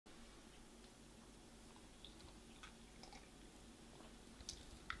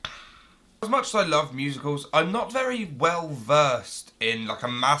As much as I love musicals, I'm not very well versed in like a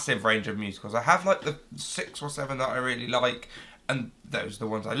massive range of musicals. I have like the 6 or 7 that I really like, and those are the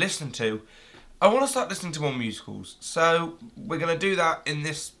ones I listen to. I want to start listening to more musicals, so we're going to do that in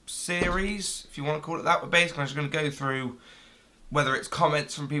this series, if you want to call it that. But basically I'm just going to go through whether it's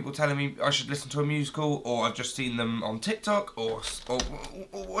comments from people telling me I should listen to a musical, or I've just seen them on TikTok, or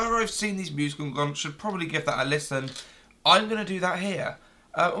where I've seen these musicals and gone, should probably give that a listen. I'm going to do that here.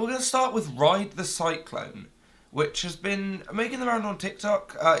 We're going to start with Ride the Cyclone, which has been making the round on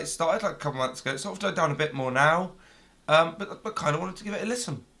TikTok. It started like a couple months ago. It's sort of died down a bit more now, but kind of wanted to give it a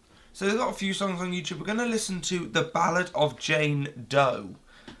listen. So they've got a few songs on YouTube. We're going to listen to The Ballad of Jane Doe,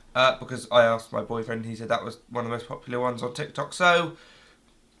 because I asked my boyfriend. He said that was one of the most popular ones on TikTok. So,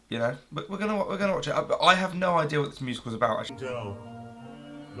 you know, but we're gonna watch it. But I have no idea what this musical's about. Doe,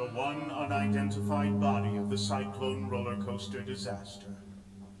 the one unidentified body of the Cyclone roller coaster disaster.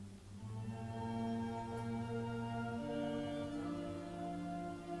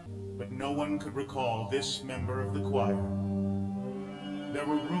 But no one could recall this member of the choir. There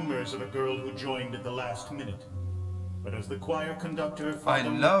were rumors of a girl who joined at the last minute, but as the choir conductor... I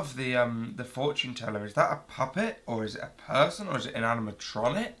love the fortune teller. Is that a puppet, or is it a person, or is it an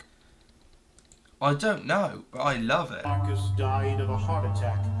animatronic? I don't know, but I love it. Marcus died of a heart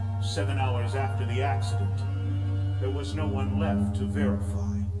attack 7 hours after the accident. There was no one left to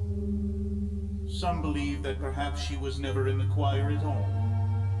verify. Some believe that perhaps she was never in the choir at all.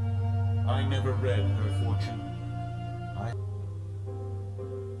 I never read her fortune.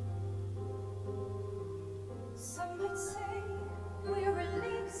 Some might say we're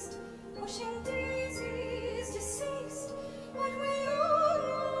released, pushing daisies deceased, but we all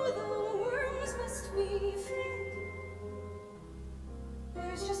know the worms must be fed.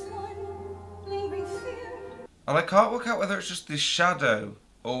 There's just one lingering fear. And I can't work out whether it's just this shadow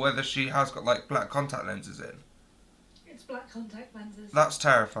or whether she has got like black contact lenses in. It's black contact lenses. That's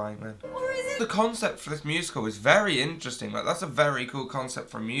terrifying, then. Or is it? The concept for this musical is very interesting. Like, that's a very cool concept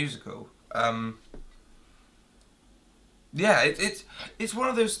for a musical. Yeah, it's one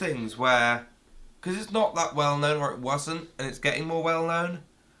of those things where, because it's not that well known, or it wasn't, and it's getting more well known,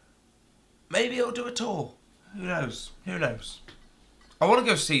 maybe it'll do a tour. Who knows? Who knows? I want to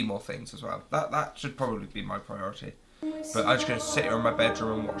go see more things as well. That should probably be my priority. But I'm just going to sit here in my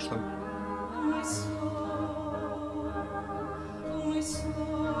bedroom and watch them.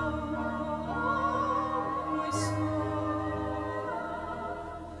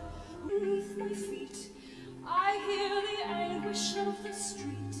 Beneath my feet, I hear the anguish of the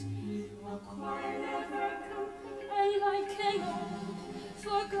street. A choir never come, and like an old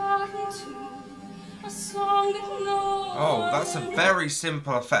forgotten tune, a song that no Oh, that's a very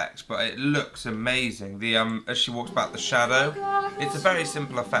simple effect, but it looks amazing. The as she walks back the shadow, it's a very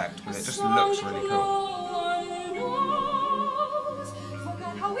simple effect, but it just looks really cool.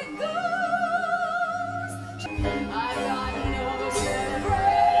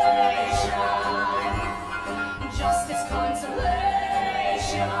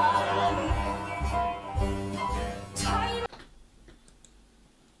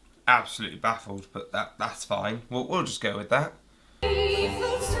 Absolutely baffled, but that's fine. We'll just go with that. What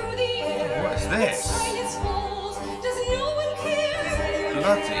is this?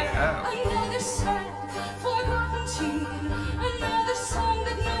 Bloody hell.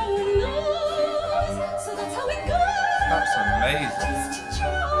 That's amazing.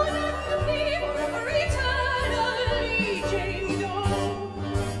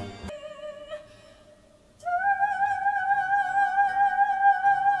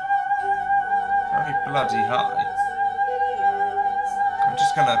 Bloody high. I'm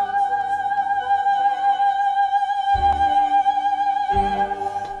just gonna...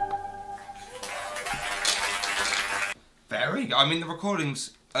 Very... I mean, the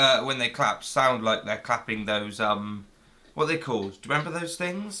recordings, when they clap, sound like they're clapping those, what are they called? Do you remember those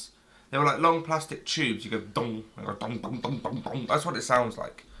things? They were like long plastic tubes. You go dong, they go dong, dong, dong, dong, dong. That's what it sounds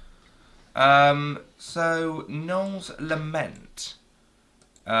like. So, Noel's Lament.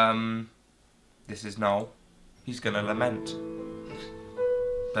 This is Noel. He's gonna lament.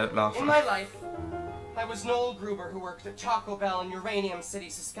 Don't laugh. In my life, I was Noel Gruber, who worked at Taco Bell in Uranium City,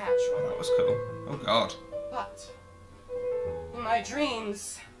 Saskatchewan. Oh, that was cool. Oh god. But in my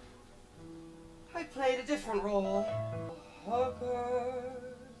dreams, I played a different role. A hooker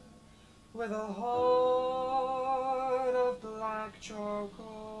with a heart of black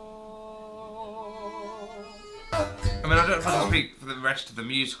charcoal. I mean, I don't know if I can speak for the rest of the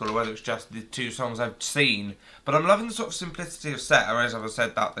musical or whether it's just the 2 songs I've seen, but I'm loving the sort of simplicity of set. I realize I've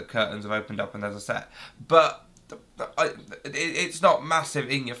said that the curtains have opened up and there's a set. But it's not massive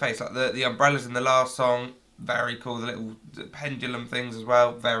in your face. Like the umbrellas in the last song, very cool. The little pendulum things as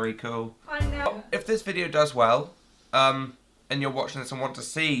well, very cool. I know. If this video does well, and you're watching this and want to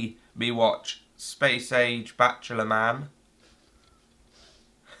see me watch Space Age Bachelor Man.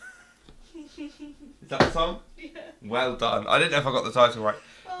 Is that the song? Yeah. Well done. I didn't know if I got the title right.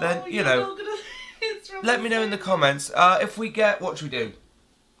 Then, you you're know, not gonna... let me know in the comments. If we get, what should we do?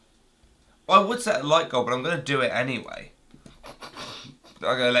 I would set a like goal, but I'm going to do it anyway. I'm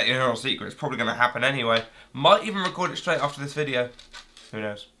going to let you know a secret. It's probably going to happen anyway. Might even record it straight after this video. Who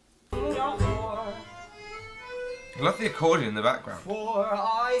knows? I love the accordion in the background.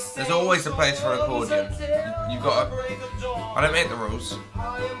 There's always a place for an accordion. You've got to... I don't make the rules.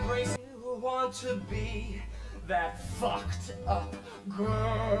 Want to be that fucked up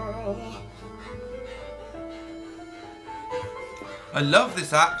girl. I love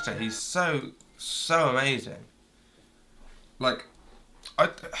this actor. He's so amazing. Like, I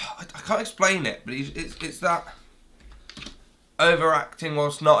can't explain it, but it's that overacting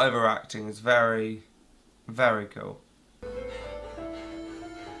whilst not overacting is very, very cool.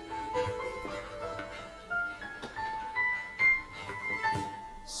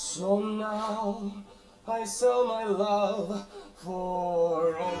 So now I sell my love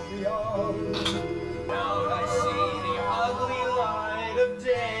for opium. Now I see the ugly light of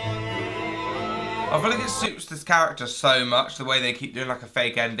day. I feel like it suits this character so much, the way they keep doing like a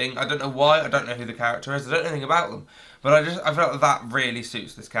fake ending. I don't know why, I don't know who the character is, I don't know anything about them. But I feel like that really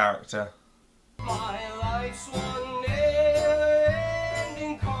suits this character.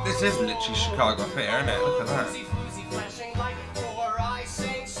 This is literally Chicago up here, isn't it? Look at that.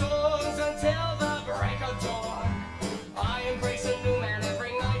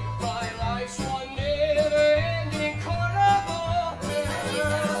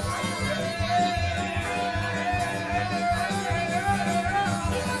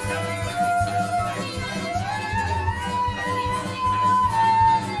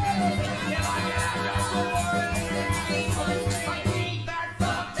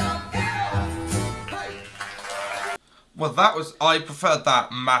 Well, I preferred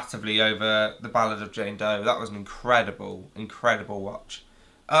that massively over the Ballad of Jane Doe. That was an incredible watch.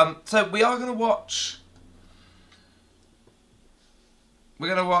 So we are going to watch... We're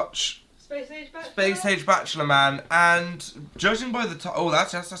going to watch... Space Age Bachelor Man, and judging by the time... Oh,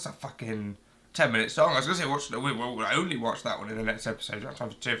 that's a fucking 10-minute song. I was going to say, we'll only watch that one in the next episode. You don't have time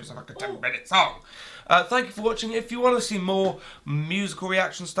for two, it's like a 10-minute song. Thank you for watching. If you want to see more musical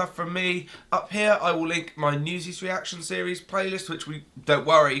reaction stuff from me, up here I will link my Newsies reaction series playlist, which don't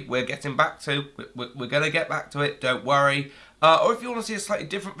worry, we're getting back to. We're going to get back to it, don't worry. Or if you want to see a slightly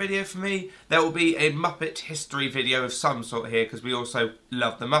different video from me, there will be a Muppet history video of some sort here, because we also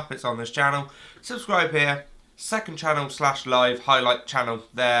love the Muppets on this channel. Subscribe here, second channel / live highlight channel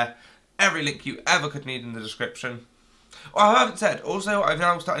there. Every link you ever could need in the description. Oh, I haven't said, also I've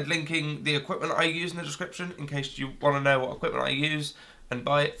now started linking the equipment I use in the description in case you want to know what equipment I use and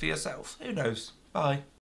buy it for yourself. Who knows? Bye.